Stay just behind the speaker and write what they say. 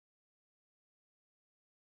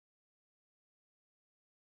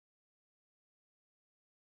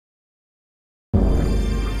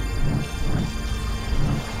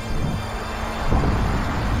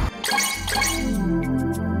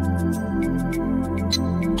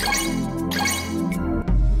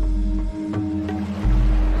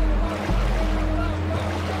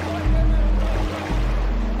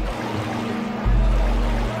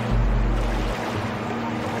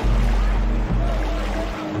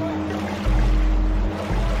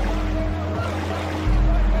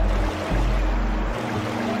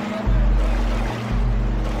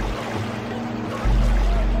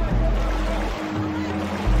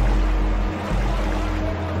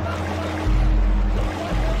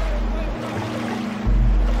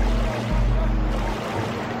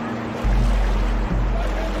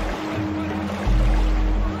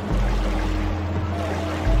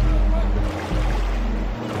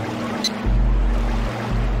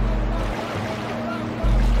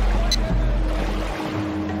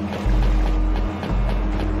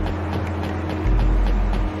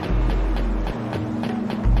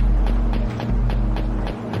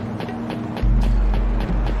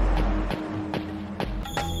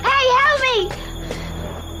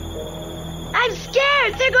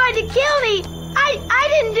They're going to kill me! I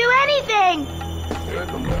didn't do anything!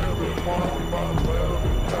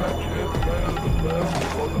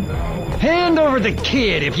 Hand over the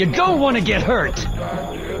kid if you don't want to get hurt!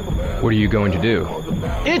 What are you going to do?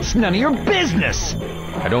 It's none of your business!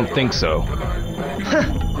 I don't think so.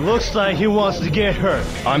 Looks like he wants to get hurt.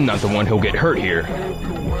 I'm not the one who'll get hurt here.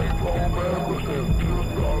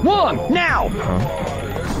 Wong, now! Huh?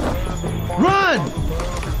 Run!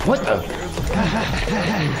 What the?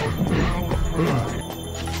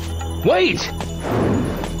 Wait!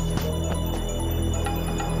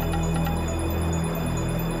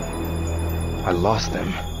 I lost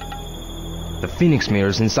them. The Phoenix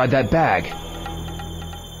mirror's inside that bag.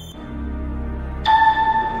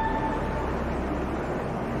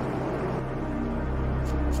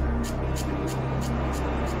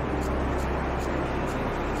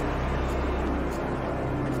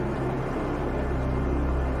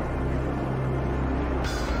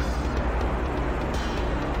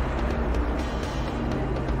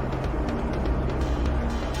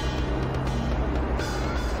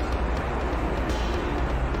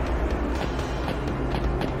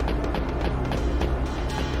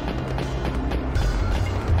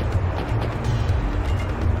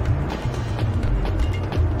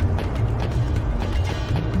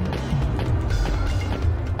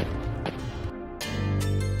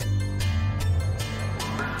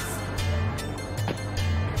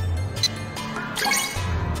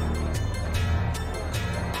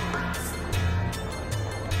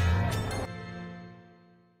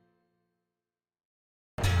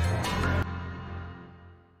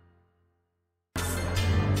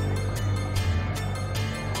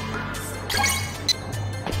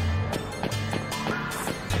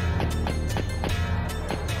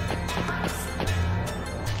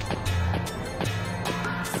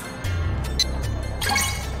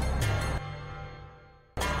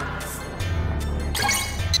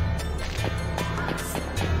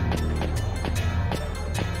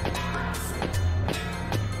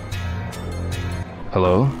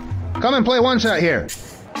 Hello? Come and play one shot here.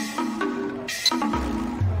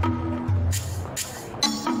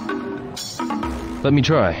 Let me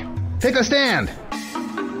try. Take a stand.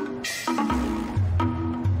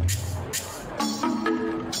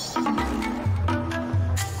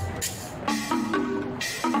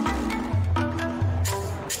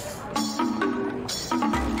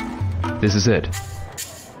 This is it.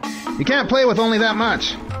 You can't play with only that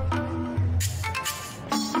much.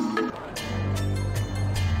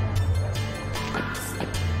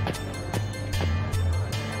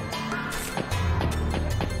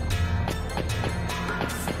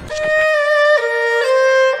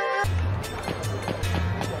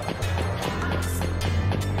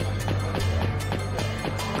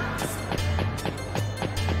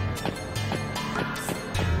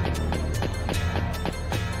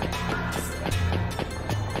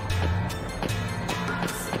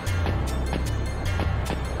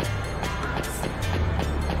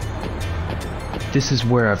 This is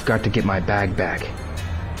where I've got to get my bag back.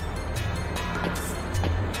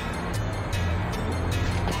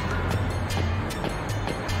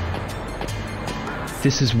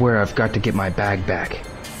 This is where I've got to get my bag back.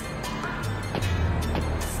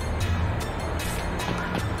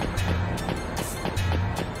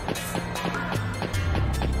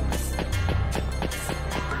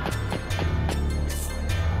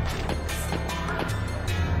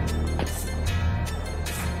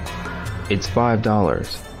 It's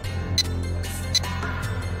 $5.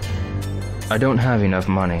 I don't have enough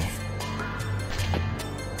money.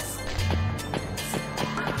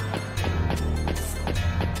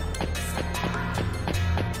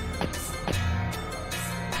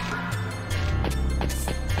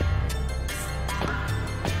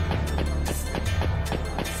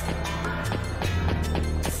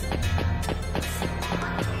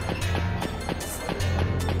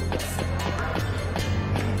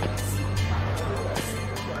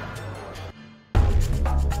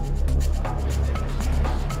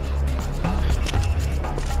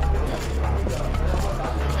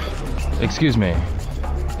 Excuse me.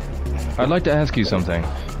 I'd like to ask you something.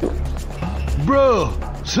 Bro,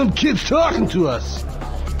 some kid's talking to us.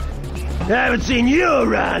 I haven't seen you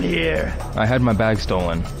around here. I had my bag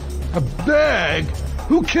stolen. A bag?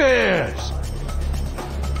 Who cares?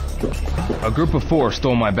 A group of 4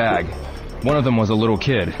 stole my bag. One of them was a little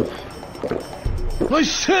kid. I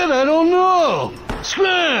said I don't know.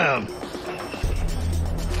 Scram!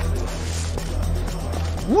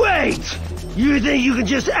 Wait! You think you can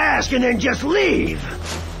just ask and then just leave?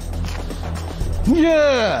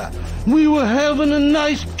 Yeah, we were having a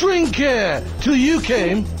nice drink here till you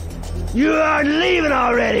came. You aren't leaving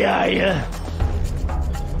already, are you?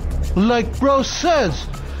 Like bro says,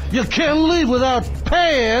 you can't leave without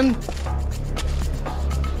paying.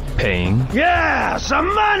 Paying? Yeah,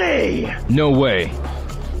 some money! No way.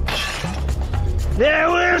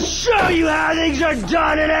 Then we'll show you how things are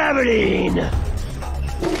done in Aberdeen!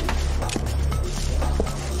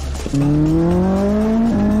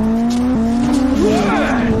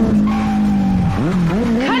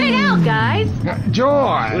 Cut it out, guys!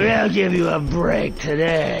 Joy! We'll give you a break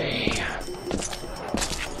today.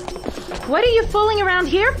 What are you fooling around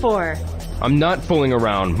here for? I'm not fooling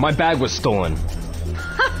around. My bag was stolen.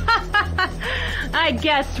 I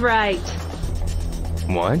guessed right.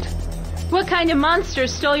 What? What kind of monster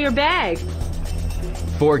stole your bag?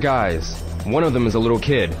 4 guys. One of them is a little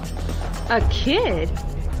kid. A kid?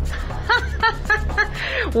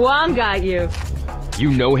 Wong got you.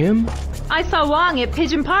 You know him? I saw Wong at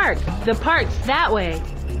Pigeon Park. The park's that way.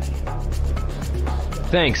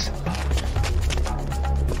 Thanks.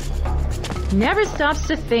 Never stops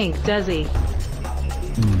to think, does he?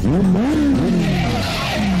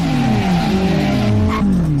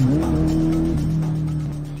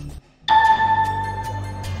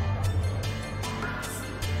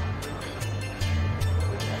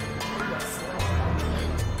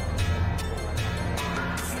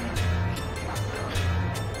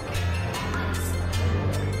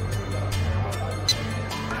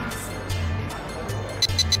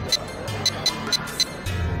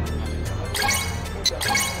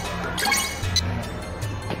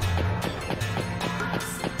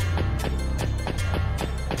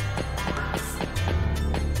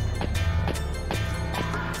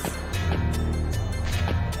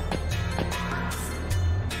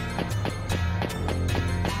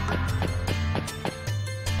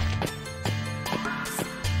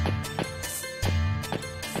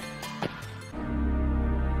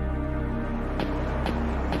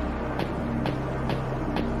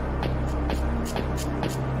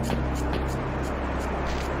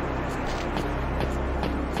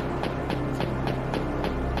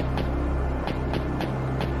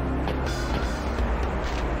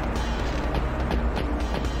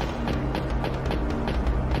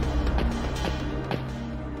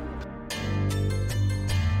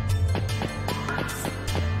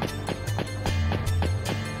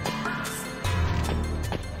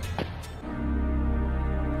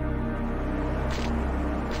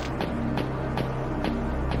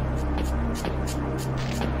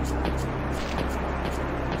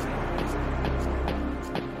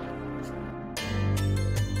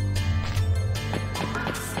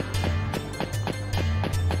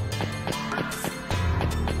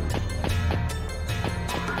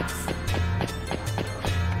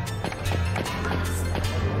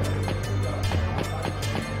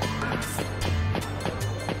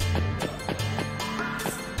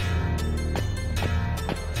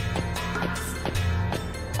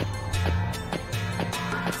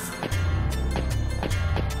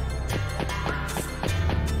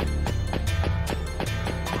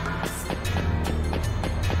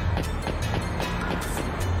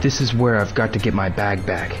 This is where I've got to get my bag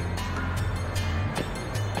back.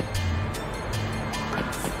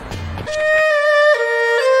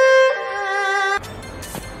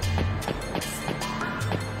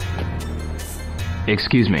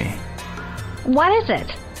 Excuse me. What is it?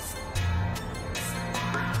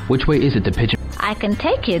 Which way is it to Pigeon? I can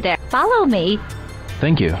take you there. Follow me.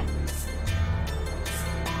 Thank you.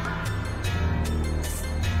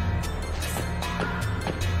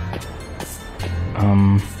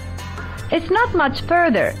 It's not much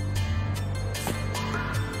further.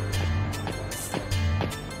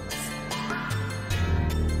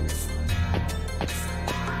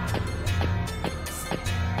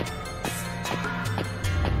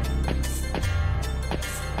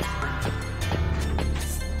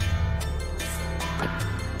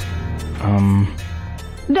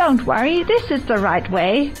 Don't worry, this is the right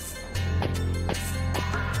way.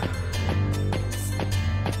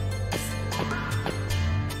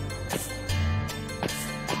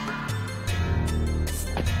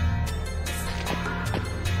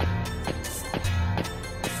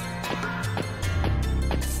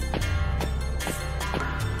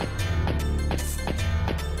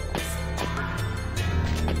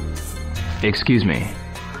 Excuse me.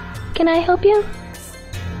 Can I help you?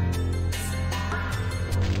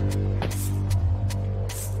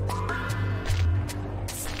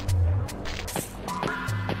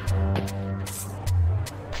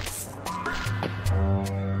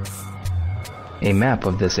 A map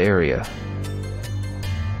of this area.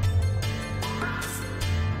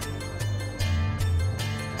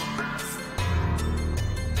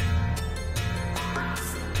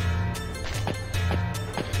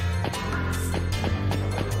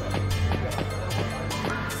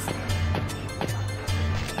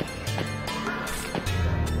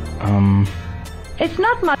 It's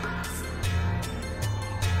not much.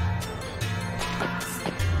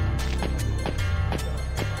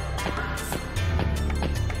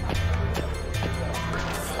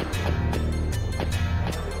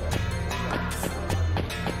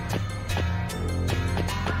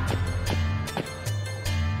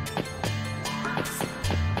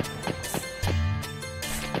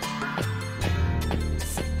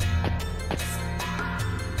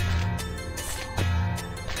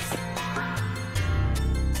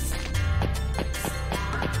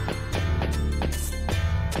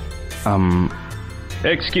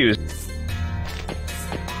 Excuse.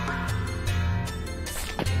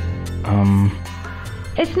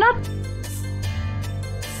 It's not.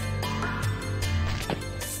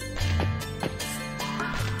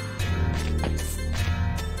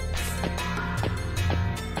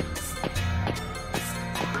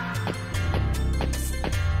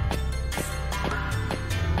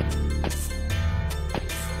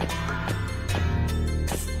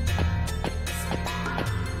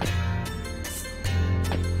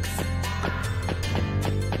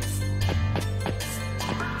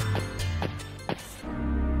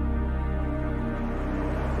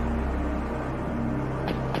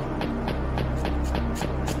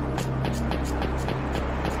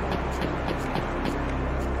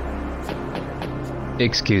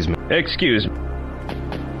 Excuse me. Excuse me.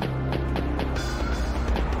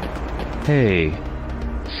 Hey,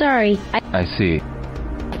 Sorry, I see.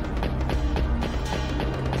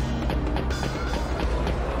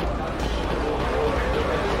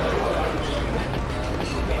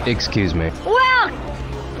 Excuse me. Well,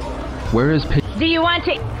 Where is Pi- do you want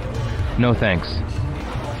to... No thanks.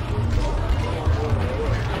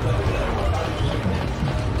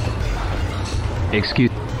 Excuse.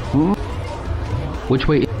 Which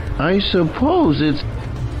way? I suppose it's...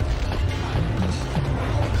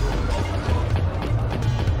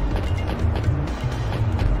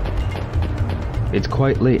 It's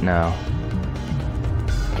quite late now.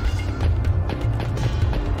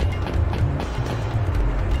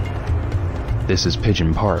 This is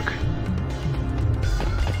Pigeon Park.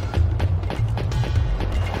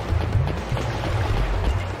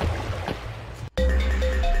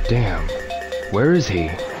 Damn. Where is he?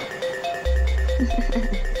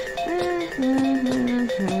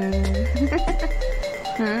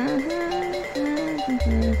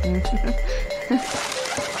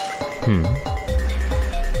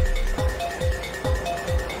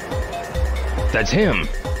 That's him.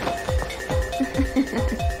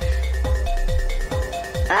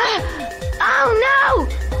 Oh, no!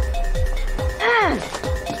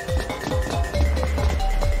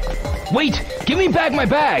 Wait! Give me back my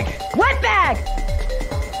bag! What bag?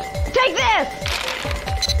 Take this!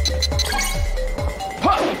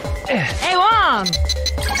 Hey, Wong!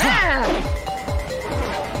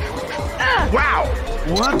 Wow!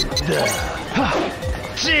 What the...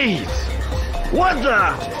 Jeez! What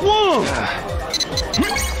the... Whoa!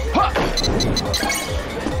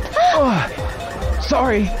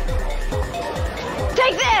 Sorry.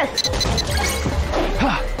 Take this!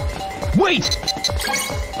 Wait!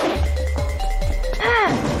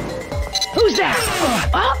 Who's that?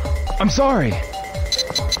 I'm sorry.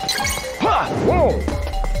 Whoa!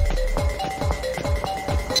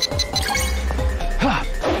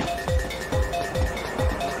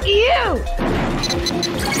 You!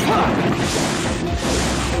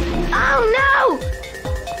 Oh, no!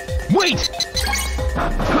 Wait!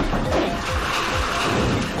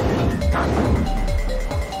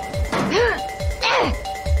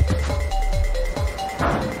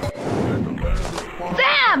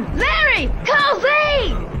 Sam! Larry! Call Z!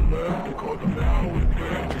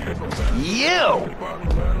 You!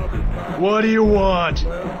 What do you want?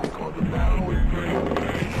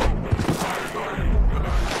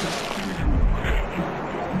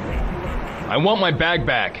 I want my bag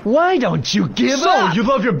back. Why don't you give up? So, you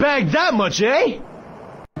love your bag that much, eh?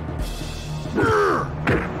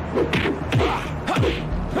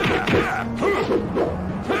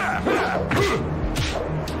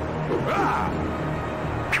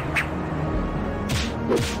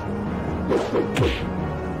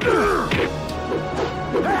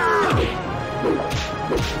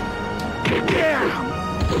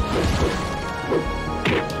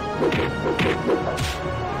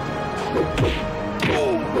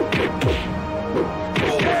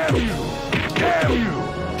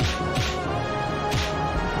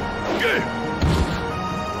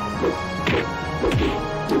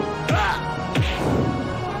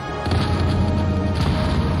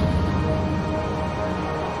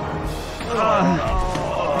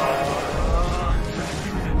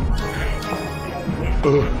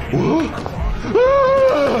 What?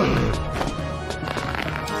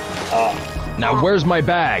 Now where's my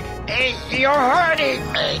bag? You're hurting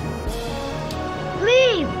me.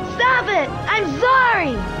 Please, stop it! I'm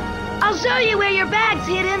sorry! I'll show you where your bag's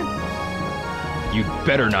hidden. You'd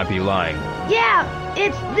better not be lying. Yeah,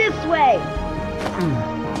 it's this way.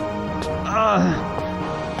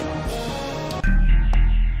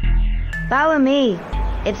 Follow me.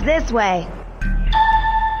 It's this way.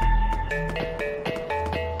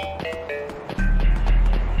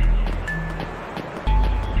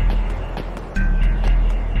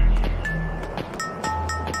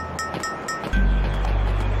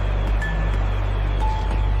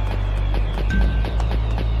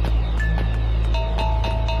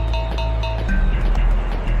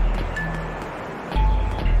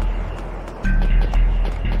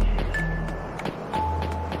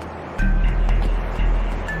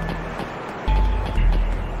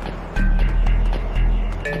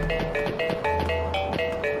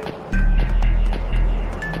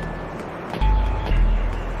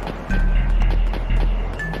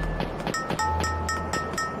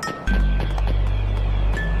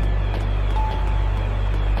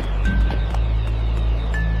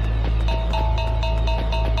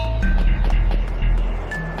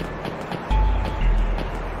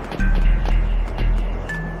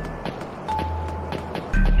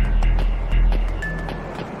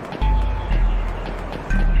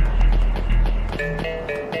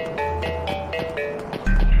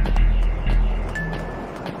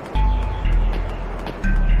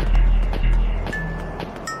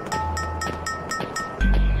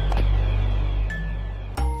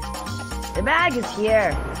 The bag is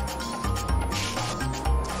here.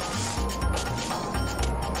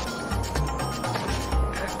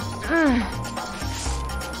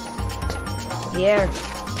 Here.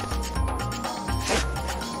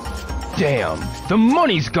 Damn, the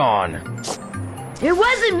money's gone. It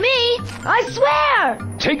wasn't me! I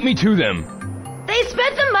swear! Take me to them. They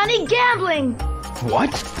spent the money gambling!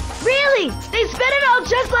 What? Really! They spent it all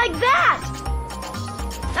just like that!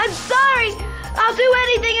 I'm sorry! I'll do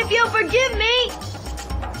anything if you'll forgive me!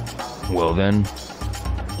 Well then,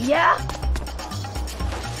 Yeah?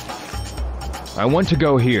 I want to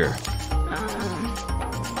go here.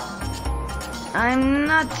 I'm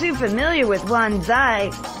not too familiar with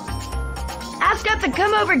Wanzai. Ask at the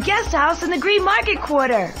Come Over Guest House in the Green Market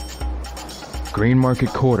Quarter. Green Market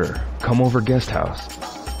Quarter. Come over guest house.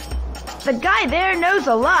 The guy there knows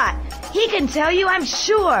a lot. He can tell you, I'm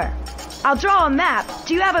sure. I'll draw a map.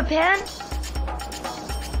 Do you have a pen?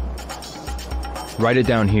 Write it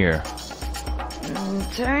down here.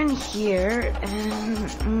 Turn here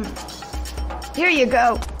and... Here you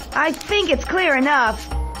go. I think it's clear enough.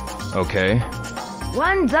 Okay.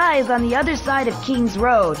 Wanzai is on the other side of King's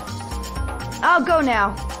Road. I'll go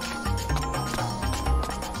now.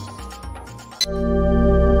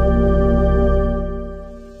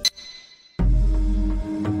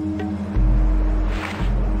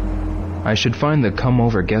 I should find the Come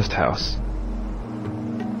Over guest house.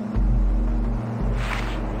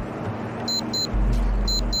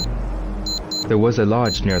 There was a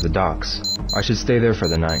lodge near the docks. I should stay there for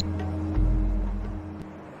the night.